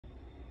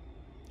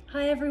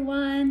Hi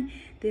everyone,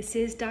 this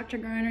is Dr.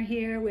 Garner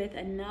here with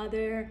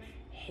another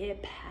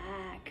hip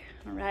hack,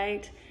 all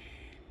right?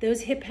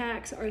 Those hip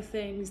hacks are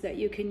things that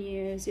you can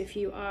use if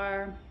you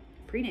are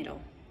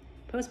prenatal,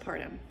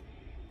 postpartum,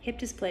 hip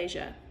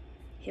dysplasia,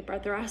 hip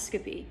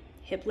arthroscopy,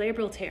 hip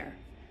labral tear,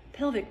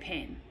 pelvic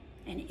pain,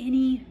 and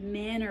any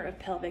manner of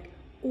pelvic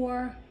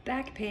or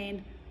back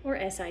pain or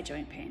SI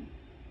joint pain.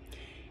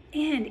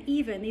 And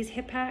even these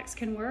hip hacks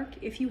can work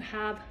if you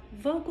have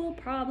vocal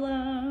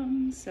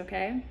problems,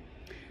 okay?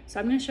 So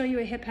I'm going to show you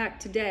a hip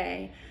hack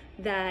today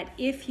that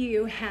if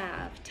you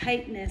have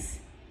tightness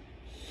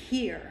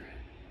here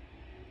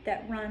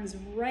that runs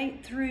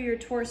right through your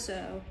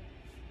torso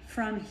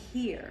from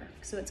here,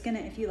 so it's going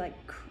to, if you like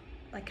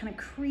kind of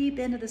creep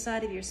into the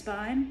side of your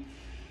spine,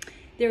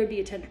 there would be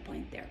a tender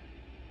point there.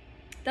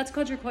 That's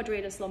called your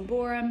Quadratus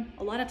Lumborum.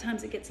 A lot of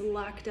times it gets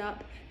locked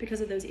up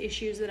because of those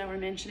issues that I were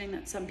mentioning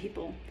that some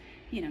people,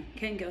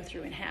 can go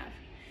through and have.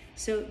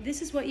 So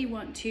this is what you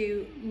want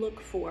to look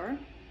for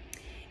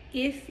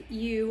if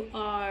you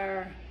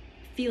are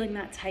feeling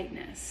that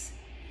tightness.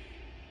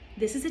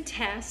 This is a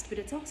test, but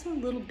it's also a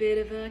little bit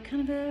of a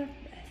kind of a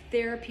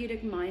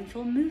therapeutic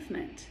mindful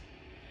movement.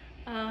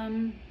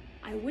 I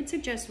would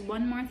suggest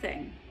one more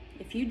thing.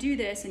 If you do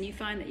this and you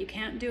find that you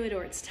can't do it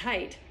or it's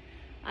tight,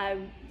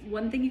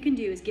 one thing you can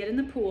do is get in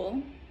the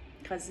pool,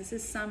 because this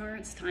is summer,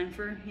 it's time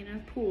for,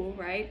 pool,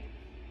 right?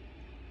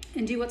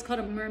 And do what's called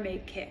a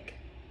mermaid kick,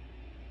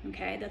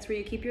 okay? That's where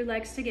you keep your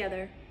legs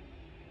together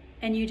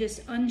and you just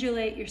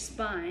undulate your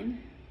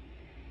spine,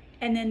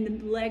 and then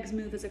the legs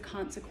move as a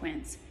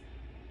consequence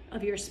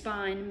of your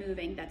spine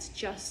moving. That's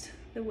just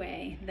the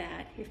way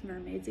that if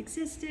mermaids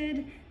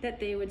existed, that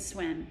they would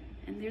swim.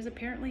 And there's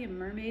apparently a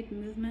mermaid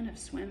movement of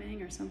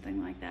swimming or something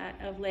like that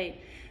of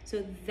late.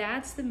 So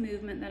that's the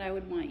movement that I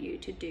would want you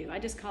to do. I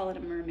just call it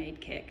a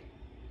mermaid kick.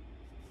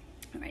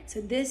 All right,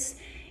 so this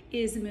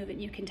is the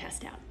movement you can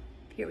test out.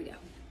 Here we go.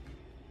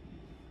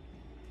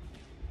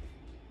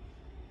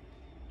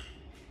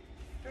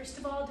 First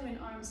of all, do an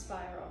arm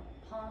spiral.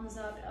 Palms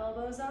up,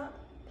 elbows up,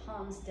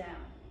 palms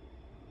down.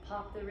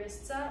 Pop the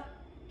wrists up,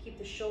 keep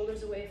the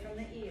shoulders away from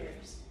the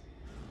ears.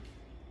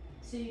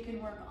 So you can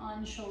work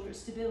on shoulder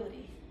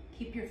stability.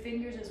 Keep your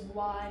fingers as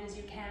wide as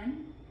you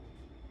can.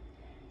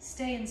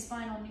 Stay in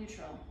spinal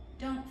neutral.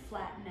 Don't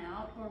flatten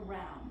out or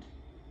round.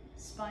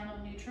 Spinal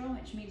neutral,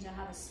 which means you'll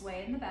have a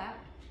sway in the back.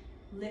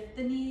 Lift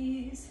the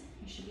knees.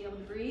 You should be able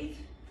to breathe,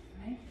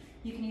 right?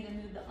 You can either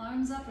move the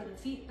arms up or the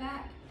feet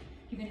back.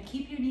 You're going to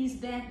keep your knees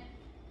bent.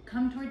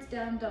 Come towards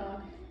down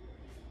dog.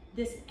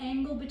 This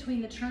angle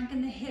between the trunk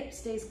and the hip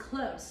stays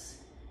close.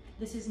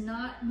 This is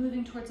not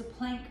moving towards a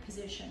plank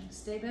position.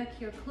 Stay back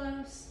here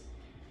close.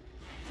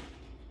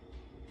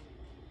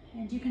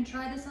 And you can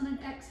try this on an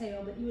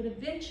exhale, but you would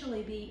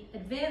eventually be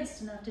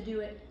advanced enough to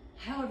do it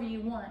however you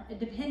want,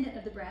 independent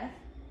of the breath,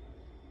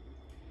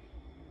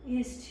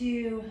 is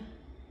to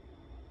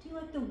do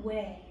like the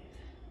wave. Okay.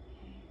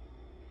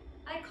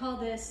 I call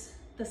this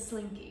the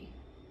Slinky.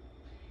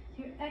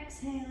 You're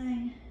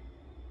exhaling,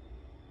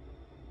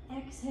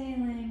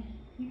 exhaling.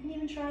 You can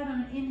even try it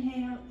on an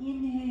inhale,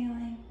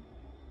 inhaling.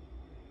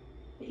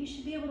 But you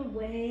should be able to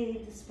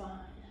wave the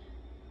spine.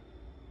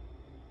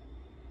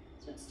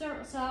 So it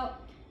starts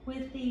out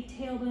with the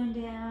tailbone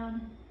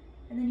down,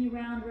 and then you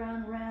round,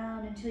 round,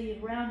 round until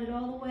you've rounded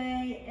all the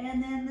way,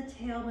 and then the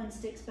tailbone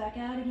sticks back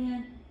out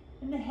again,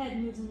 and the head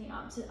moves in the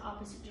opposite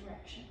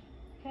direction,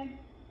 okay?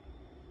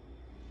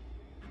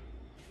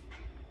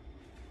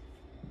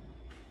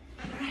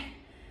 All right,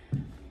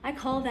 I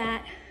call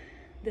that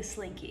the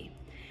Slinky.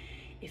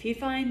 If you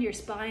find your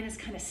spine is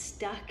kind of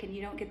stuck and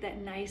you don't get that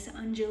nice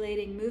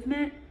undulating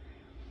movement,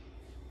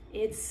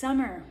 it's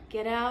summer,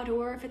 get out,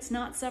 or if it's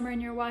not summer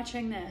and you're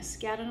watching this,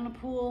 get out in a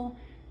pool,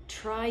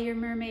 try your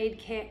mermaid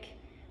kick,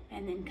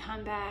 and then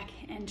come back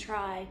and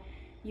try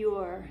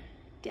your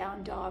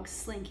down dog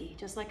Slinky,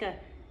 just like a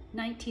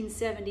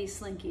 1970s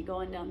Slinky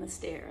going down the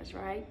stairs,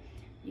 right?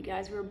 You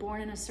guys who were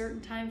born in a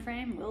certain time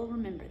frame will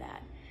remember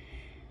that.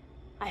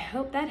 I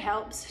hope that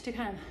helps to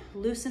kind of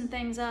loosen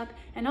things up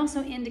and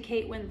also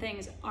indicate when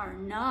things are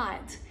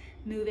not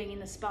moving in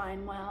the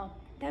spine well.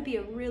 That'd be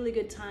a really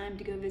good time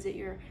to go visit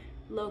your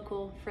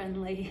local,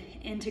 friendly,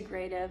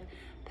 integrative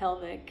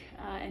pelvic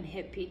and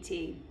hip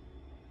PT.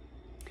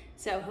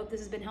 So hope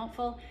this has been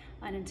helpful,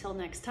 and until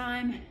next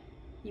time,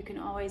 you can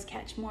always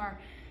catch more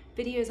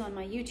videos on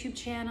my YouTube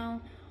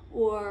channel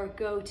or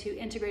go to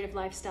Integrative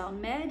Lifestyle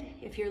Med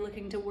if you're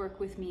looking to work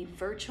with me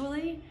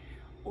virtually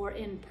or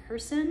in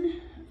person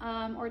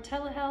or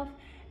telehealth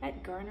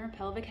at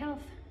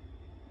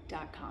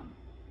GarnerPelvicHealth.com.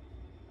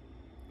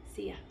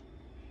 See ya.